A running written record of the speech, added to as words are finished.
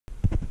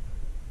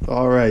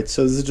Alright,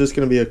 so this is just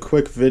going to be a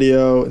quick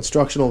video,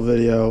 instructional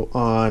video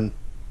on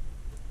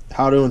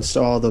how to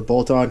install the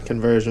bolt-on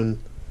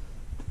conversion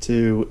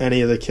to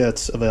any of the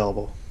kits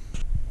available.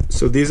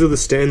 So these are the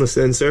stainless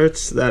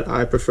inserts that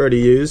I prefer to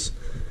use.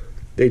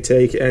 They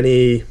take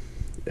any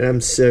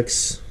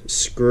M6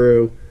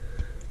 screw,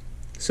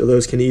 so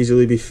those can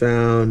easily be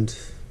found.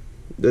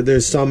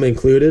 There's some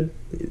included,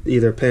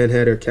 either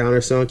panhead or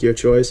countersunk, your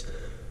choice,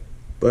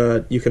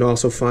 but you can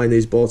also find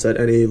these bolts at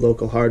any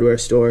local hardware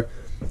store.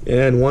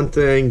 And one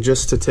thing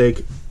just to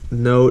take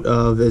note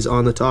of is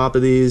on the top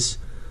of these,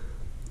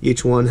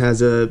 each one has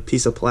a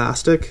piece of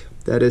plastic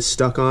that is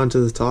stuck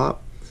onto the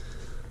top.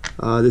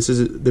 This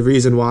is the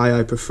reason why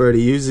I prefer to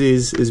use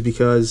these, is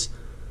because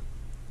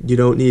you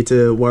don't need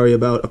to worry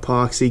about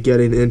epoxy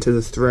getting into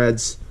the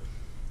threads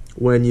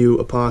when you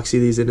epoxy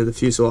these into the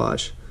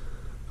fuselage.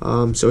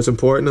 So it's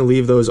important to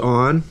leave those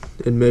on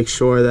and make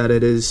sure that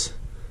it is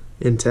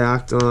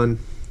intact on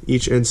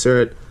each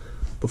insert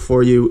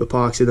before you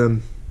epoxy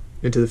them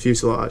into the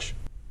fuselage.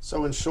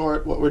 So in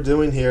short, what we're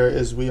doing here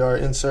is we are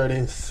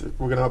inserting,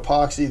 we're going to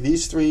epoxy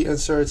these 3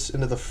 inserts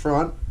into the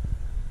front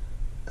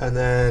and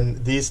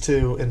then these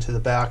 2 into the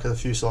back of the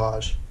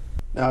fuselage.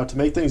 Now, to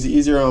make things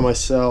easier on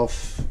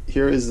myself,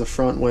 here is the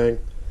front wing.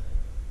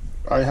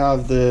 I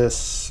have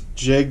this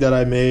jig that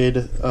I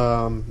made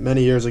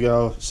many years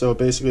ago. So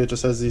basically it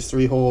just has these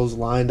 3 holes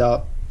lined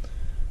up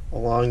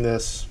along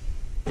this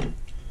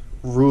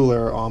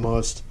ruler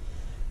almost.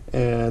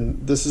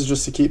 And this is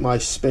just to keep my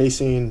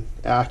spacing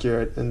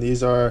accurate, and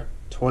these are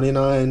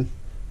 29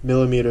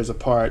 millimeters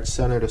apart,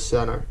 center to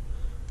center.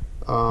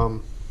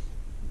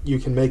 You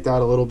can make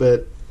that a little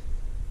bit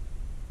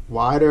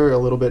wider, a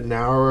little bit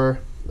narrower.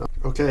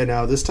 Okay,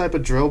 now this type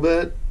of drill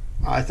bit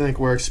I think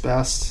works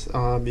best.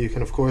 You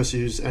can of course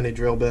use any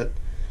drill bit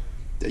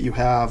that you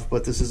have,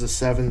 but this is a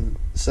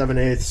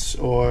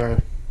 7/8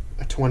 or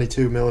a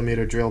 22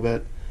 millimeter drill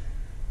bit.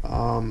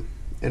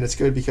 And it's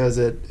good because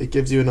it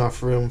gives you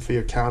enough room for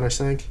your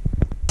countersink.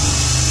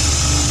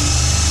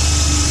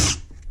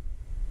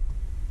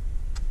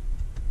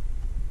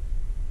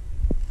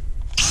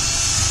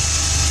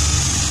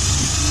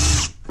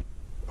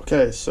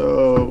 Okay,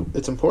 so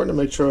it's important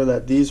to make sure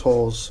that these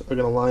holes are going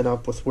to line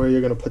up with where you're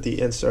going to put the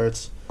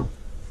inserts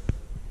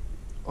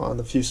on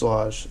the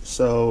fuselage.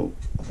 So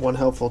one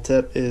helpful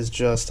tip is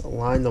just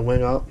line the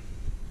wing up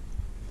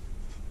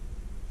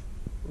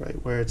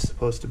right where it's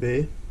supposed to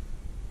be.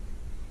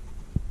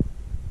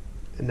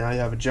 And now you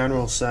have a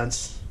general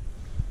sense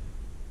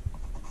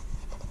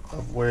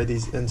of where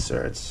these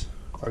inserts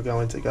are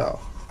going to go.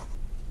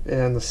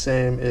 And the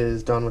same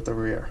is done with the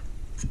rear.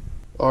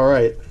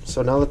 Alright,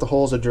 so now that the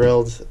holes are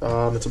drilled,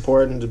 it's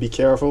important to be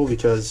careful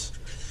because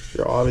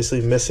you're obviously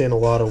missing a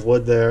lot of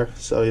wood there,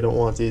 so you don't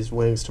want these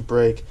wings to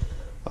break.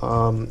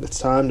 It's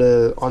time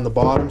to, on the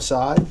bottom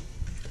side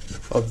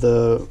of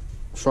the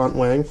front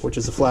wing, which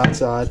is the flat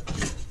side,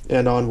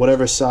 and on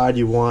whatever side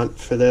you want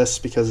for this,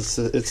 because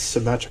it's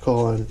symmetrical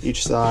on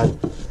each side,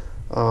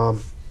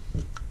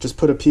 just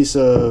put a piece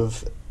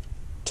of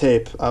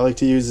tape. I like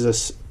to use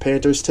this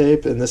painter's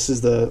tape, and this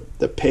is the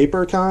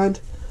paper kind.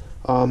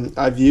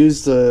 I've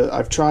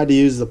tried to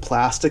use the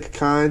plastic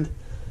kind,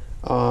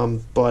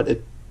 but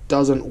it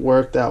doesn't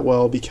work that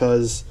well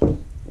because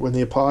when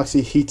the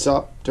epoxy heats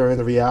up during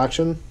the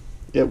reaction,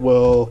 it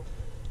will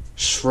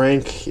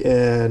shrink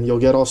and you'll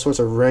get all sorts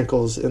of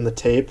wrinkles in the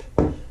tape,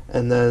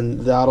 and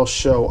then that'll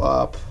show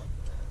up.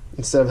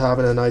 Instead of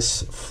having a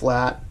nice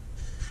flat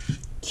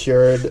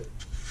cured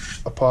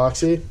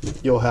epoxy,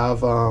 you'll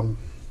have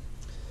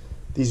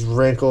these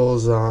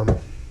wrinkles, and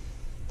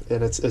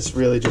it's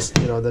really just,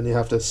 then you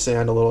have to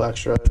sand a little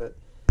extra and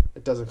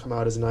it doesn't come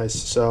out as nice.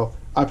 So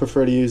I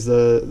prefer to use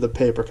the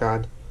paper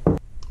kind.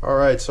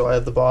 Alright, so I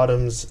have the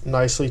bottoms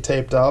nicely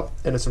taped up,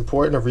 and it's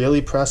important to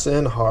really press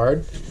in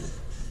hard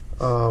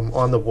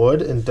on the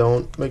wood, and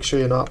make sure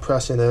you're not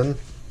pressing in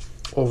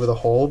over the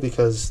hole,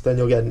 because then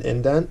you'll get an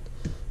indent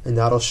and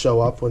that'll show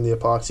up when the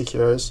epoxy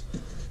cures.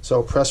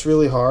 So press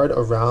really hard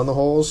around the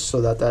holes so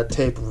that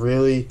tape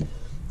really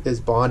is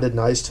bonded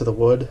nice to the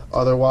wood.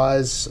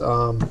 Otherwise,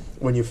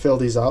 when you fill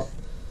these up,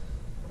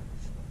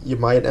 you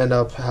might end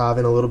up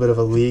having a little bit of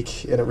a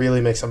leak, and it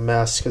really makes a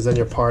mess because then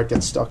your part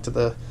gets stuck to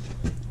the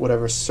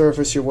whatever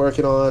surface you're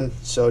working on.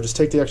 So just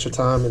take the extra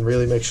time and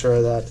really make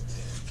sure that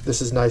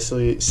this is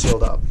nicely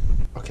sealed up.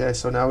 Okay,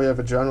 so now we have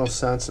a general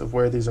sense of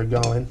where these are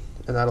going,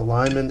 and that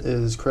alignment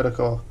is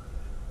critical.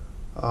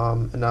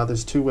 And now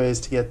there's 2 ways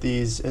to get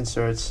these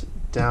inserts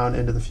down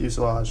into the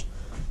fuselage.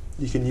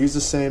 You can use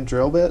the same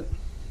drill bit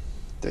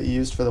that you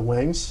used for the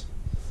wings.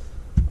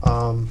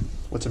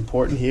 What's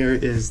important here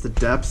is the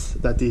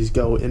depth that these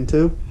go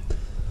into.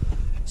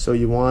 So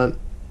you want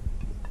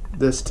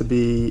this to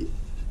be,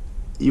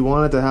 you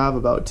want it to have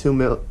about 2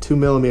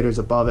 millimeters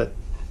above it,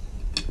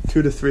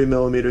 2 to 3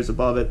 millimeters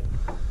above it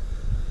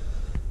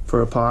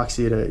for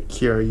epoxy to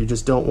cure. You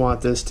just don't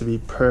want this to be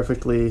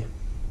perfectly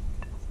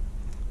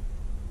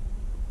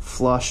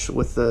flush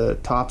with the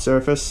top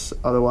surface.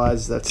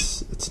 Otherwise,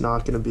 it's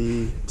not going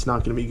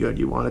to be good.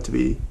 You want it to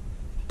be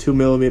 2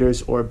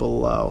 millimeters or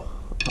below.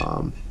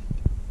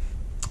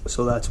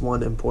 So that's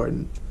one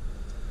important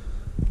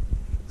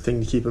thing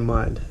to keep in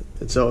mind.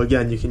 And so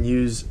again, you can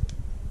use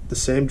the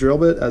same drill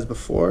bit as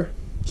before,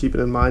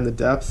 keeping in mind the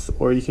depth,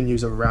 or you can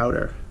use a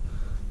router.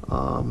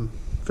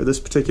 For this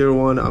particular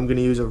one, I'm going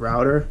to use a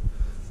router.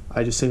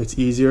 I just think it's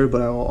easier,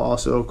 but I will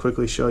also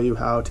quickly show you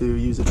how to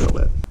use a drill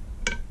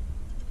bit.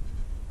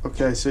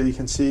 Okay, so you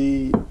can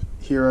see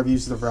here I've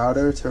used the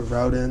router to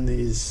route in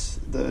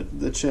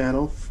the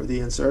channel for the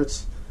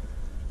inserts.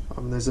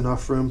 There's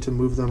enough room to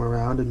move them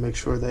around and make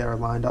sure they are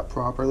lined up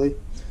properly.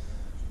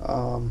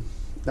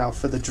 Now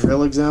for the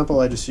drill example,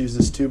 I just used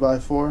this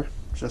 2x4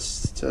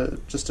 just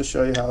to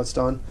show you how it's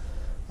done.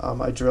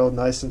 I drilled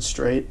nice and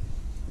straight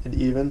and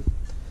even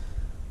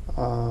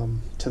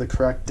to the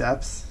correct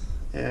depth,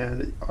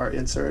 and our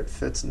insert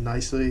fits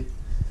nicely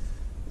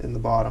in the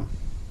bottom.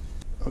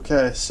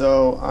 Okay,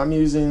 so I'm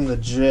using the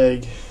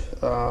jig,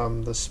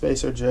 the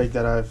spacer jig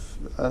that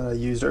I've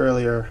used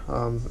earlier.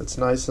 It's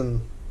nice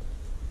and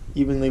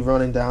evenly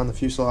running down the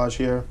fuselage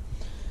here,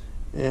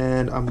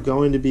 and I'm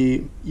going to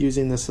be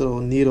using this little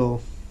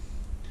needle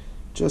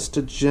just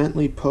to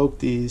gently poke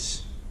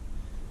these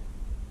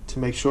to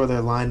make sure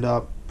they're lined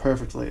up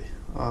perfectly.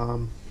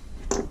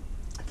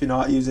 If you're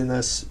not using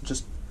this,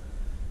 just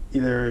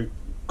either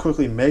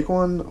quickly make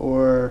one,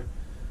 or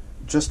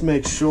just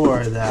make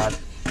sure that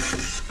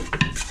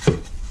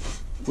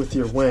with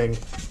your wing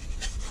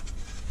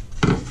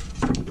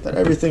that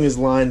everything is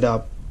lined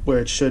up where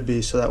it should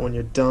be, so that when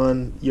you're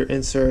done, your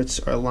inserts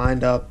are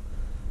lined up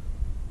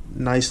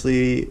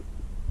nicely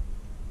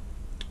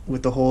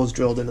with the holes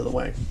drilled into the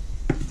wing.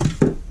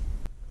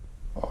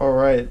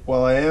 Alright,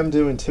 well, I am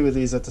doing two of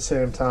these at the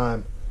same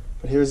time,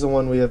 but here's the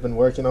one we have been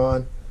working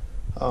on.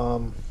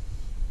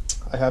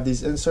 I have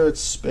these inserts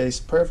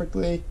spaced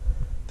perfectly,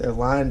 they're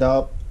lined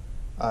up,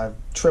 I've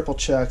triple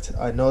checked,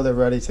 I know they're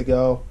ready to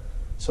go.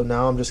 So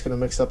now I'm just going to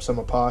mix up some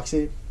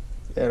epoxy,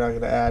 and I'm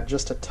going to add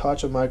just a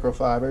touch of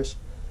microfibers,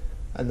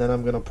 and then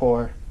I'm going to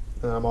pour,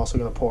 and I'm also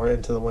going to pour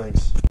into the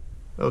wings.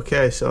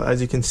 Okay, so as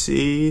you can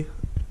see,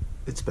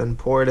 it's been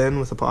poured in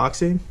with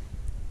epoxy,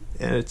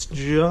 and it's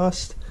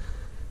just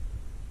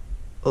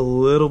a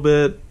little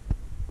bit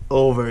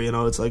over, you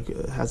know, it's like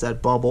it has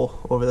that bubble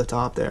over the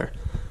top there.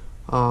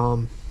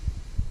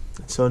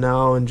 So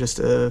now in just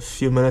a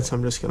few minutes,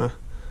 I'm just going to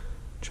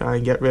try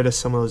and get rid of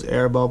some of those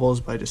air bubbles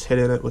by just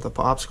hitting it with a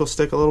popsicle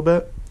stick a little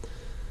bit.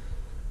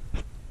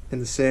 And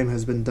the same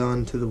has been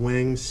done to the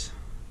wings.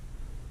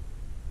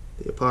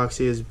 The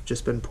epoxy has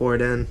just been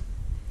poured in,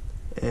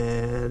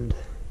 and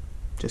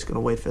just gonna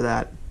wait for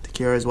that to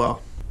cure as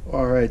well.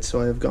 Alright,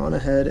 so I've gone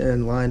ahead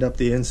and lined up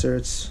the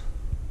inserts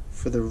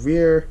for the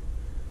rear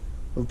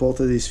of both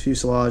of these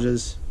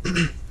fuselages,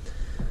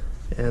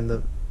 and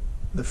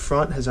the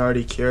front has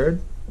already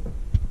cured,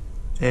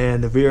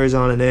 and the rear is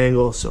on an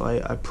angle, so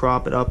I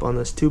prop it up on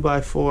this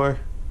 2x4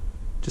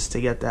 just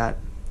to get that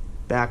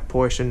back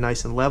portion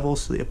nice and level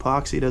so the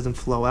epoxy doesn't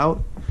flow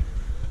out,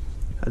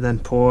 and then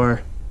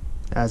pour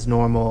as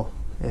normal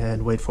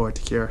and wait for it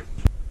to cure.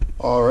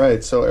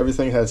 Alright, so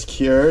everything has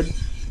cured.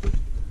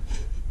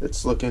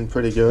 It's looking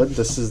pretty good.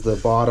 This is the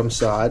bottom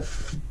side,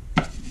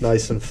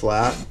 nice and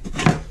flat.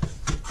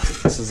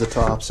 This is the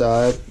top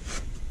side.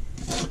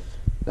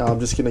 Now I'm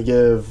just going to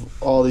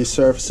give all these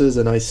surfaces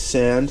a nice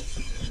sand,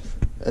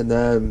 and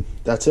then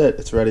that's it.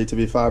 It's ready to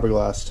be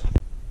fiberglassed.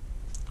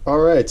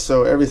 Alright,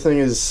 so everything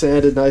is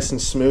sanded nice and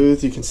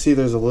smooth. You can see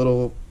there's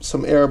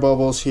some air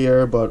bubbles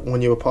here, but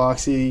when you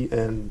epoxy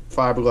and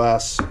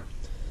fiberglass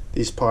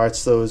these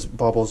parts, those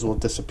bubbles will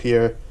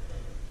disappear.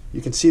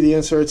 You can see the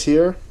inserts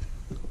here,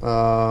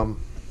 and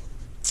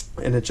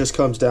it just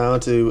comes down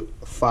to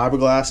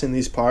fiberglassing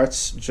these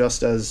parts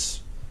just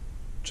as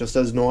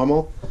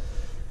normal,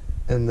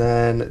 and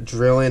then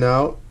drilling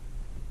out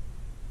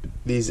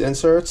these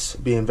inserts,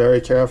 being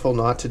very careful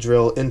not to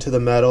drill into the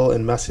metal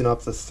and messing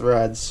up the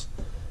threads.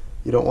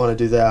 You don't want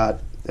to do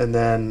that. And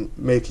then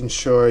making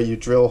sure you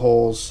drill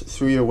holes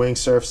through your wing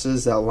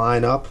surfaces that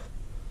line up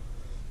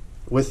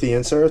with the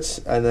inserts,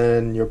 and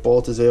then your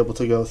bolt is able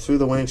to go through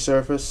the wing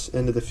surface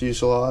into the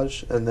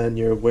fuselage, and then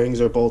your wings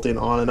are bolting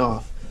on and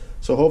off.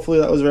 So hopefully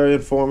that was very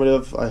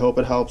informative. I hope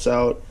it helps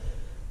out.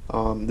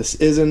 This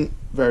isn't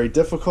very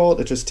difficult.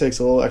 It just takes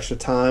a little extra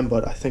time,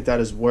 but I think that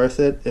is worth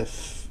it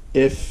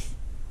if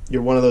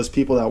you're one of those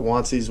people that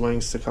wants these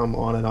wings to come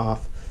on and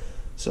off.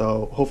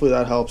 So hopefully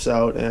that helps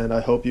out, and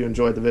I hope you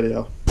enjoyed the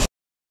video.